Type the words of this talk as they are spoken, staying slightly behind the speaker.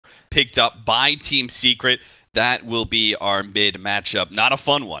picked up by Team Secret. That will be our mid matchup. Not a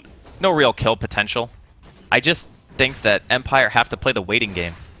fun one. No real kill potential. I just think that Empire have to play the waiting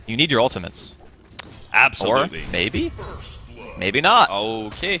game. You need your ultimates. Absolutely. Or maybe? Maybe not.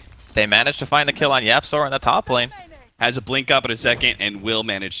 Okay. They managed to find the kill on YapzOr in the top lane. Has a blink up in a second and will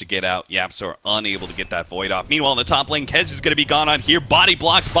manage to get out. YapzOr unable to get that Void off. Meanwhile, in the top lane, KheZu is going to be gone on here. Body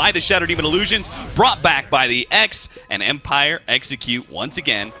blocked by the Shadow Demon Illusions. Brought back by the X. And Empire execute once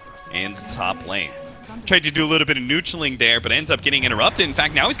again in the top lane. Tried to do a little bit of neutraling there, but ends up getting interrupted. In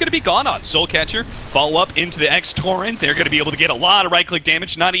fact, now he's going to be gone on. Soul Catcher, follow up into the X Torrent. They're going to be able to get a lot of right-click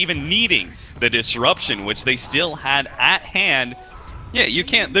damage, not even needing the disruption, which they still had at hand. Yeah, you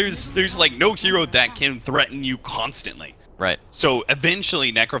can't, there's like no hero that can threaten you constantly. Right. So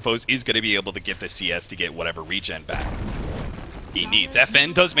eventually Necrophos is going to be able to get the CS to get whatever regen back he needs.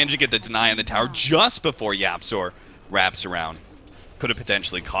 FN does manage to get the deny on the tower just before YapzOr wraps around. Could have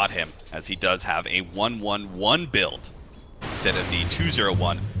potentially caught him, as he does have a 1-1-1 build instead of the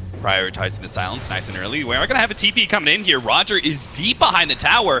 2-0-1, prioritizing the silence nice and early. We are going to have a TP coming in here. Roger is deep behind the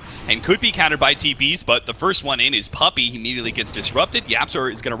tower and could be countered by TPs, but the first one in is Puppey. He immediately gets disrupted.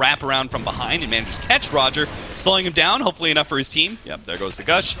 YapzOr is going to wrap around from behind and manages to catch Roger, slowing him down, hopefully enough for his team. Yep, there goes the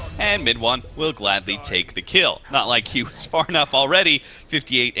Gush, and mid one will gladly take the kill. Not like he was far enough already,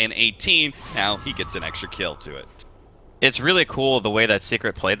 58 and 18. Now he gets an extra kill to it. It's really cool the way that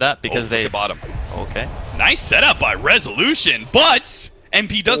Secret played that, because they... bottom. Okay. Nice setup by Resolution, but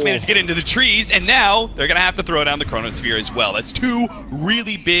MP does manage to get into the trees, and now they're going to have to throw down the Chronosphere as well. That's two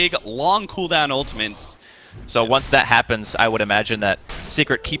really big, long cooldown ultimates. So once that happens, I would imagine that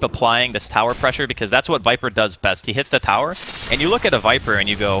Secret keep applying this tower pressure, because that's what Viper does best. He hits the tower, and you look at a Viper and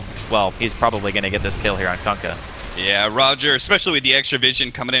you go, well, he's probably going to get this kill here on Kunkka. Yeah, Roger, especially with the extra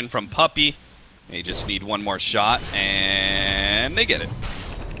vision coming in from Puppey. They just need one more shot, and they get it.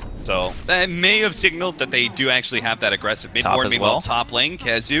 So that may have signaled that they do actually have that aggressive mid board. Meanwhile, top lane,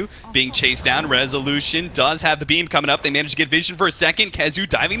 KheZu being chased down. Resolution does have the beam coming up. They manage to get vision for a second. KheZu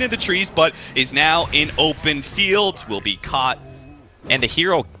diving into the trees, but is now in open field. Will be caught. And the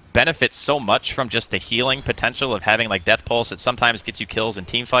hero benefits so much from just the healing potential of having like Death Pulse. It sometimes gets you kills in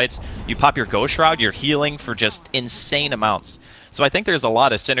team fights. You pop your Ghost Shroud, you're healing for just insane amounts. So I think there's a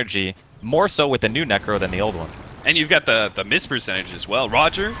lot of synergy, more so with the new Necro than the old one. And you've got the miss percentage as well.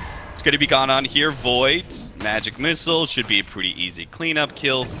 Roger is going to be gone on here. Void, Magic Missile should be a pretty easy cleanup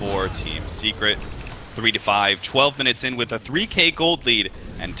kill for Team Secret. 3-5, 12 minutes in with a 3K gold lead,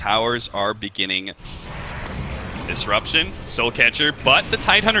 and towers are beginning. Disruption, Soul Catcher, but the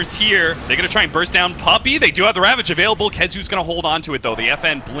Tidehunter's here. They're going to try and burst down Puppey. They do have the Ravage available. KheZu's going to hold on to it, though. The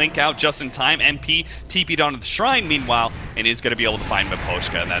FN blink out just in time. MP TP'd onto the Shrine, meanwhile, and is going to be able to find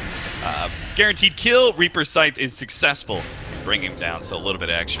Miposhka. That's guaranteed kill. Reaper's Sight is successful in bringing him down, so a little bit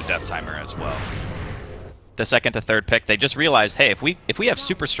of extra death timer as well. The second to third pick, they just realized, hey, if we have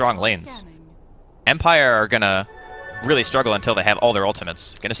super strong lanes, Empire are going to really struggle until they have all their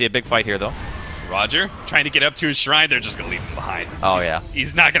ultimates. Going to see a big fight here, though. Roger, trying to get up to his shrine, they're just going to leave him behind. Oh, yeah.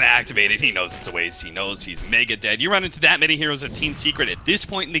 He's not going to activate it. He knows it's a waste. He knows he's mega dead. You run into that many heroes of Team Secret at this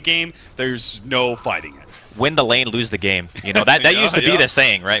point in the game, there's no fighting it. Win the lane, lose the game. You know, that used to be the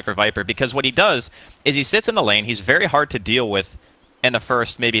saying, right, for Viper, because what he does is he sits in the lane. He's very hard to deal with in the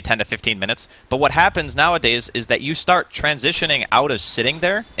first maybe 10 to 15 minutes. But what happens nowadays is that you start transitioning out of sitting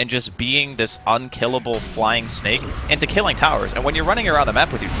there and just being this unkillable flying snake into killing towers. And when you're running around the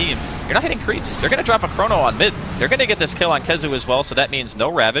map with your team, you're not hitting creeps. They're going to drop a chrono on mid. They're going to get this kill on KheZu as well, so that means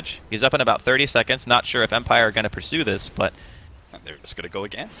no Ravage. He's up in about 30 seconds. Not sure if Empire are going to pursue this, but they're just going to go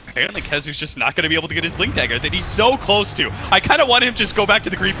again. Apparently, KheZu's just not going to be able to get his Blink Dagger that he's so close to. I kind of want him to just go back to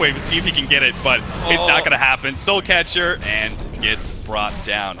the Creep Wave and see if he can get it, but it's not going to happen. Soul Catcher and gets brought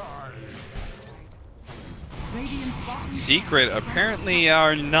down. Secret apparently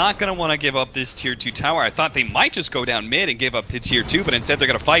are not going to want to give up this tier 2 tower. I thought they might just go down mid and give up to tier 2, but instead they're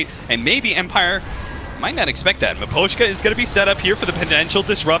going to fight, and maybe Empire might not expect that. Miposhka is going to be set up here for the potential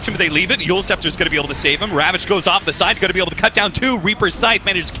disruption, but they leave it. Yule Scepter's going to be able to save him. Ravage goes off the side, going to be able to cut down 2. Reaper's Scythe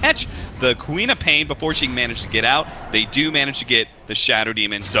managed to catch the Queen of Pain before she managed to get out. They do manage to get the Shadow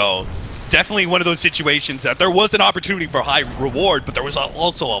Demon, so definitely one of those situations that there was an opportunity for high reward, but there was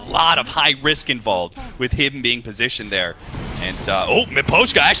also a lot of high risk involved with him being positioned there. And,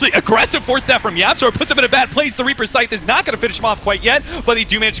 Miposhka actually aggressive force that from YapzOr, puts him in a bad place. The Reaper's Scythe is not going to finish him off quite yet, but they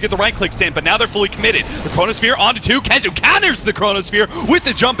do manage to get the right clicks in, but now they're fully committed. The Chronosphere onto 2. KheZu counters the Chronosphere with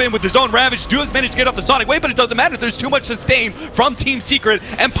the jump in with his own Ravage. Does manage to get off the Sonic Wave, but it doesn't matter. There's too much sustain from Team Secret.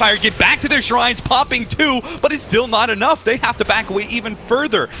 Empire get back to their shrines, popping 2, but it's still not enough. They have to back away even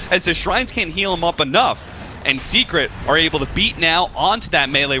further as the shrines can't heal him up enough. and Secret are able to beat now onto that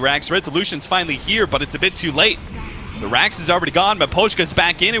melee Rax. Resolution's finally here, but it's a bit too late. The Rax is already gone, but Mapochka's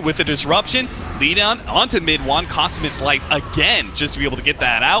back in it with the disruption. Lead on onto mid one, cost him his life again just to be able to get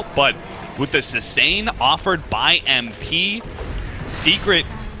that out. But with the sustain offered by MP, Secret,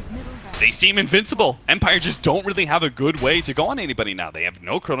 they seem invincible. Empire just don't really have a good way to go on anybody now. They have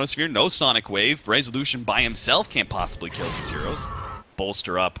no Chronosphere, no Sonic Wave. Resolution by himself can't possibly kill the Zeros.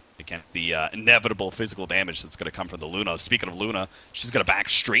 Bolster up against the inevitable physical damage that's going to come from the Luna. Speaking of Luna, she's going to back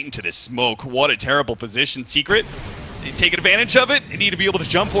straight into this smoke. What a terrible position. Secret, they take advantage of it. They need to be able to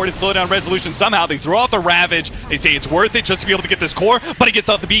jump forward and slow down Resolution somehow. They throw out the Ravage. They say it's worth it just to be able to get this core, but he gets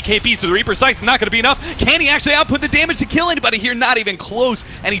off the BKB, so the Reaper Sight's not going to be enough. Can he actually output the damage to kill anybody here? Not even close,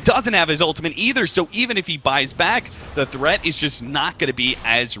 and he doesn't have his ultimate either, so even if he buys back, the threat is just not going to be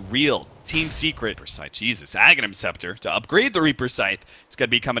as real. Team Secret, Reaper Sight, Jesus, Aghanim Scepter to upgrade the Reaper Scythe. It's going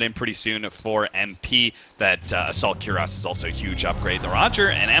to be coming in pretty soon for MP. That Assault Cuirass is also a huge upgrade. The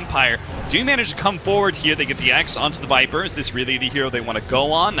Roger and Empire do manage to come forward here. They get the X onto the Viper. Is this really the hero they want to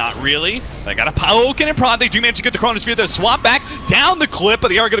go on? Not really. They got a poke and prod. They do manage to get the Chronosphere. They'll swap back down the clip, but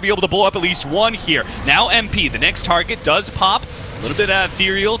they are going to be able to blow up at least one here. Now MP, the next target does pop. A little bit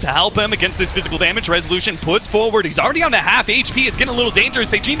ethereal to help him against this physical damage. Resolution puts forward. He's already on to half HP. It's getting a little dangerous.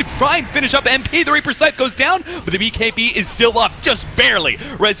 They need to try and finish up MP. The Reaper Sight goes down, but the BKB is still up, just barely.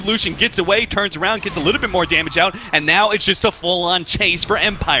 Resolution gets away, turns around, gets a little bit more damage out, and now it's just a full-on chase for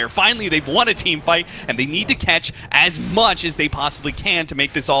Empire. Finally, they've won a team fight, and they need to catch as much as they possibly can to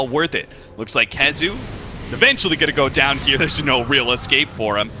make this all worth it. Looks like KheZu is eventually going to go down here. There's no real escape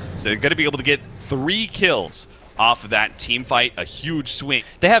for him, so they're going to be able to get 3 kills off of that team fight. A huge swing.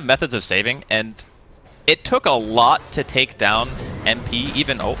 They have methods of saving, and it took a lot to take down MP,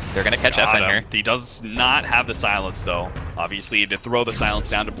 even... Oh, they're going to catch FN here. He does not have the silence, though. Obviously, to throw the silence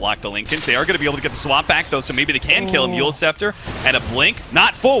down to block the Lincolns. They are going to be able to get the swap back, though, so maybe they can kill him. Yule Scepter and a blink.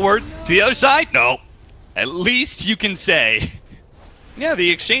 Not forward. To the other side? No. At least you can say... Yeah, the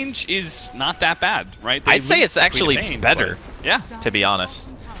exchange is not that bad, right? I'd say it's actually better, yeah, to be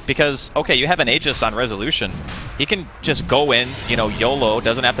honest. Because, okay, you have an Aegis on Resolution. He can just go in, you know, YOLO,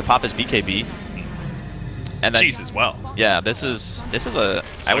 doesn't have to pop his BKB. And then, Cheese as well. Yeah, this is a, so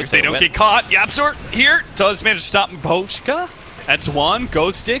I would say, they don't get caught. YapzOr here does manage to stop Mapochka. That's one.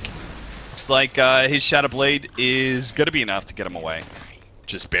 Ghost Stick. Looks like his Shadow Blade is going to be enough to get him away.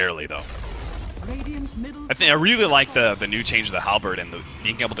 Just barely, though. I really like the new change of the Halberd and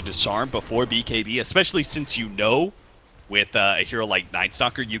being able to disarm before BKB, especially since you know with a hero like Night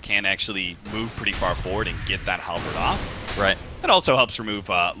Stalker, you can actually move pretty far forward and get that Halberd off. Right. It also helps remove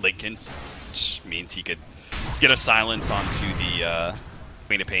Lincolns, which means he could get a silence onto the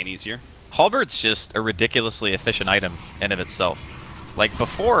Queen of Pain easier. Halberd's just a ridiculously efficient item in and of itself. Like,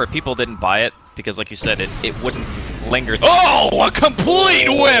 before, people didn't buy it because, like you said, it wouldn't linger. Oh, a complete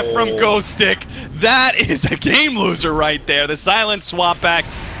whiff from Ghost Stick. That is a game loser right there. The silent swap back.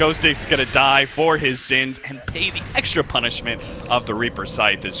 Ghost Stick's going to die for his sins and pay the extra punishment of the Reaper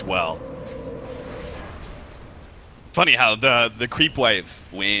Scythe as well. Funny how the creep wave,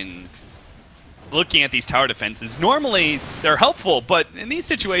 when looking at these tower defenses, normally they're helpful, but in these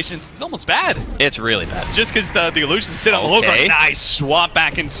situations, it's almost bad. It's really bad. Just because the illusions sit on the low ground. Nice swap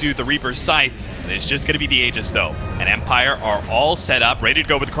back into the Reaper's Scythe. It's just going to be the Aegis, though. And Empire are all set up, ready to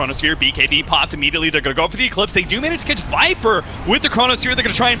go with the Chronosphere. BKB popped immediately. They're going to go for the Eclipse. They do manage to catch Viper with the Chronosphere. They're going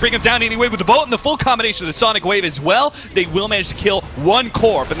to try and bring him down anyway with the bolt and the full combination of the Sonic Wave as well. They will manage to kill one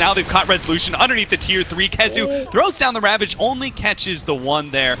core, but now they've caught Resolution underneath the tier 3. KheZu throws down the Ravage, only catches the one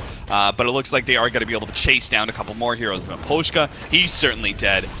there, but it looks like they are going to be able to chase down a couple more heroes. Mapochka, he's certainly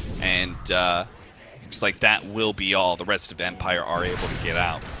dead, and looks like that will be all. The rest of Empire are able to get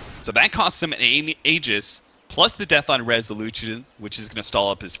out. So that costs him an Aegis, plus the death on Resolution, which is going to stall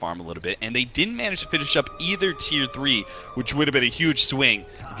up his farm a little bit. And they didn't manage to finish up either tier 3, which would have been a huge swing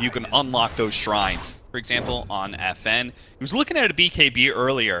if you can unlock those shrines. For example, on FN, he was looking at a BKB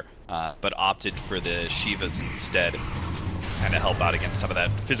earlier, but opted for the Shivas instead. Kind of help out against some of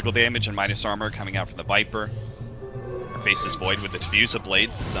that physical damage and minus armor coming out from the Viper. Faces Void with the Diffuser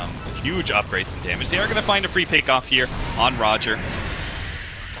Blades, some huge upgrades in damage. They are going to find a free pickoff here on Roger.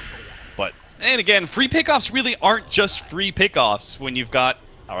 And again, free pickoffs really aren't just free pickoffs when you've got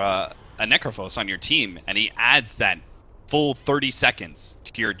a Necrophos on your team, and he adds that full 30 seconds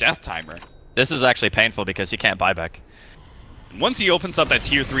to your death timer. This is actually painful because he can't buy back. And once he opens up that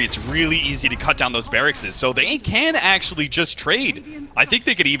tier 3, it's really easy to cut down those barracks, so they can actually just trade. I think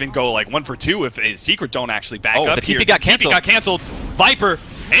they could even go like 1 for 2 if Secret don't actually back up. The TP got canceled. TP got canceled. Viper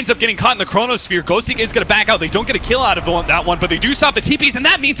ends up getting caught in the Chronosphere. Ghosting is going to back out. They don't get a kill out of that one, but they do stop the TPs, and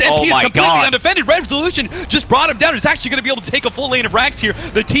that means MP is completely undefended. Resolution just brought him down. He's actually going to be able to take a full lane of racks here.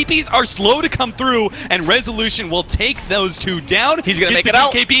 The TPs are slow to come through, and Resolution will take those two down. He's going to make it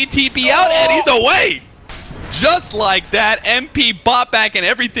out. BKB TP out, and he's away. Just like that, MP bought back and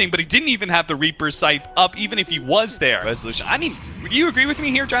everything, but he didn't even have the Reaper Scythe up, even if he was there. Resolution. I mean, do you agree with me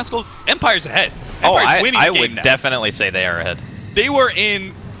here, Draskell? Empire's ahead. Empire's winning I the game would now. definitely say they are ahead. They were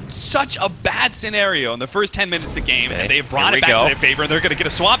in such a bad scenario in the first 10 minutes of the game, and they brought it back to their favor, and they're going to get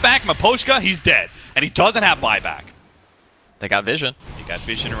a swap back. Mapochka, he's dead, and he doesn't have buyback. They got vision. They got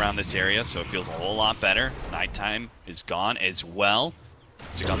vision around this area, so it feels a whole lot better. Nighttime is gone as well.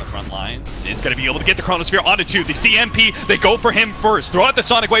 On the front lines, is going to be able to get the Chronosphere onto 2. The CMP, they go for him first. Throw out the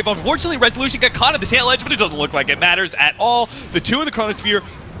Sonic Wave. Unfortunately, Resolution got caught at the tail edge, but it doesn't look like it matters at all. The 2 in the Chronosphere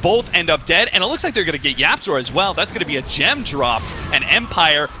both end up dead, and it looks like they're going to get YapzOr as well. That's going to be a gem dropped, and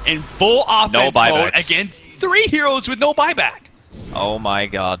Empire in full offense mode against 3 heroes with no buyback. Oh my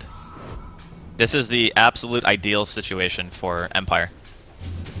god. This is the absolute ideal situation for Empire.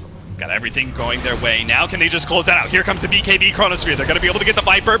 Got everything going their way. Now can they just close that out? Here comes the BKB Chronosphere. They're going to be able to get the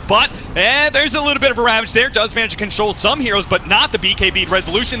Viper, but there's a little bit of a Ravage there. Does manage to control some heroes, but not the BKB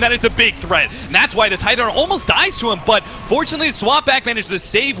Resolution. That is the big threat. And that's why the Tidehunter almost dies to him, but fortunately the Swap Back managed to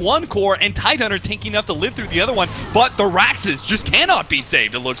save one core, and Tidehunter tanking enough to live through the other one, but the Raxes just cannot be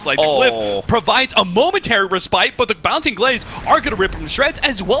saved, it looks like. The Glyph provides a momentary respite, but the Bouncing Glaze are going to rip them to shreds,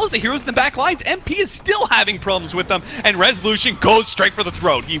 as well as the heroes in the back lines. MP is still having problems with them, and Resolution goes straight for the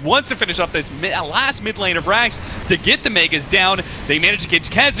throat. He wants to finish up this last mid lane of Rax to get the Megas down. They manage to get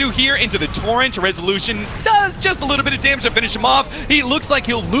KheZu here into the Torrent. Resolution does just a little bit of damage to finish him off. He looks like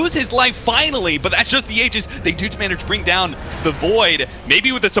he'll lose his life finally, but that's just the Aegis. They do manage to bring down the Void.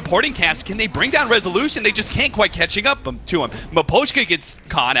 Maybe with the supporting cast, can they bring down Resolution? They just can't quite catching up to him. Mapochka gets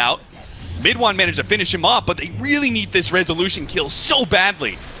caught out. Mid-1 managed to finish him off, but they really need this Resolution kill so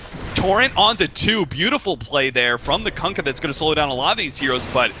badly. Torrent onto 2. Beautiful play there from the Kunkka that's going to slow down a lot of these heroes,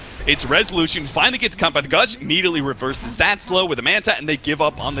 but it's Resolution finally gets caught by the Gush, immediately reverses that slow with a Manta, and they give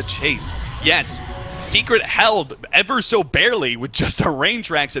up on the chase. Yes, Secret held ever so barely with just a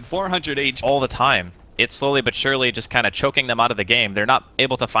range Rax at 400 HP. All the time. It's slowly but surely just kind of choking them out of the game. They're not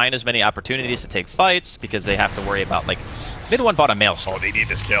able to find as many opportunities to take fights because they have to worry about, like, Mid-1 bought a Maelstrom. Oh, they need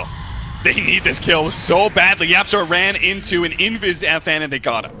this kill. They need this kill so badly. YapzOr ran into an Invis FN and they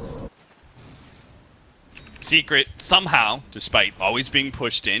got him. Secret, somehow, despite always being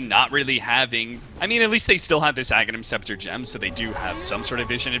pushed in, not really having... I mean, at least they still have this Aghanim Scepter gem, so they do have some sort of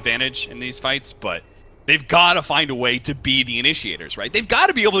vision advantage in these fights, but they've got to find a way to be the initiators, right? They've got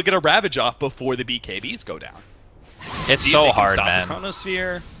to be able to get a Ravage off before the BKBs go down. It's so hard, man. Stop the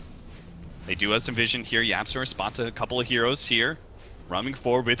Chronosphere. They do have some vision here. YapzOr spots a couple of heroes here. Running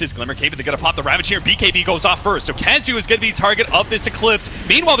forward with his Glimmer Cape, but they're going to pop the Ravage here. BKB goes off first, so KheZu is going to be the target of this Eclipse.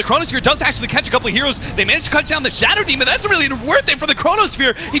 Meanwhile, the Chronosphere does actually catch a couple of heroes. They manage to cut down the Shadow Demon. That's really worth it for the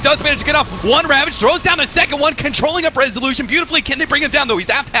Chronosphere. He does manage to get off one Ravage, throws down the second one, controlling up Resolution beautifully. Can they bring him down, though? He's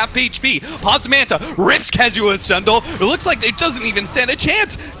half HP. Pause the Manta, rips KheZu a Sundal. It looks like it doesn't even stand a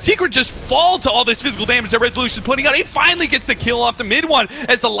chance. Secret just fall to all this physical damage that Resolution's putting out. He finally gets the kill off the mid-1.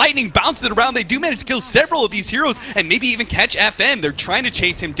 As the Lightning bounces it around, they do manage to kill several of these heroes and maybe even catch FN. They're trying to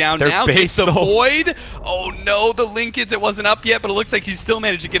chase him down now. Gets the Void. Oh no, the Linkage, it wasn't up yet, but it looks like he still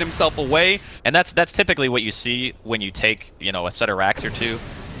managed to get himself away. And that's typically what you see when you take, you know, a set of racks or two.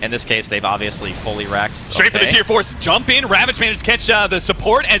 In this case, they've obviously fully raxed. Straight for the tier 4. Jump in. Ravage managed to catch the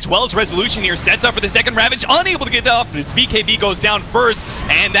support as well as Resolution here. Sets up for the second Ravage. Unable to get off. His BKB goes down first.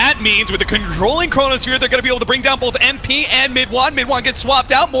 And that means with the controlling Chronosphere, they're going to be able to bring down both MP and Mid-1. Mid-1 gets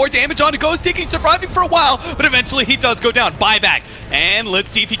swapped out. More damage onto Ghostik. He's surviving for a while, but eventually he does go down. Buyback. And let's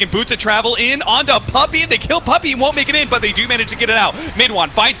see if he can boots a travel in onto Puppey. They kill Puppey. He won't make it in, but they do manage to get it out. Mid-1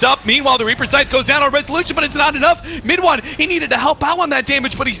 fights up. Meanwhile, the Reaper Scythe goes down on Resolution, but it's not enough. Mid-1, he needed to help out on that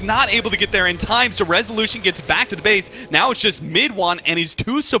damage, but he's not able to get there in time, so Resolution gets back to the base. Now it's just Mid-1 and his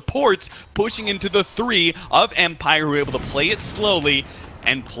 2 supports pushing into the 3 of Empire, who are able to play it slowly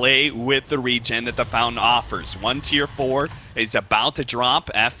and play with the regen that the Fountain offers. One tier 4 is about to drop.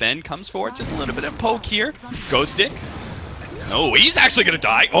 FN comes forward, just a little bit of poke here. Ghostik. No, he's actually going to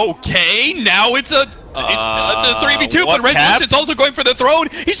die. Okay, now it's a 3v2, but Resolution's also going for the throne.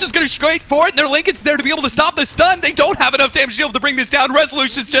 He's just going to straight for it, and their Lincoln's there to be able to stop the stun. They don't have enough damage to be able to bring this down.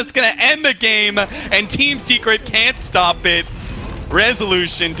 Resolution's just going to end the game, and Team Secret can't stop it.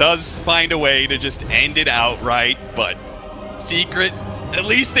 Resolution does find a way to just end it outright, but Secret, at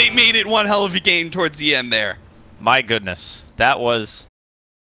least they made it one hell of a game towards the end there. My goodness, that was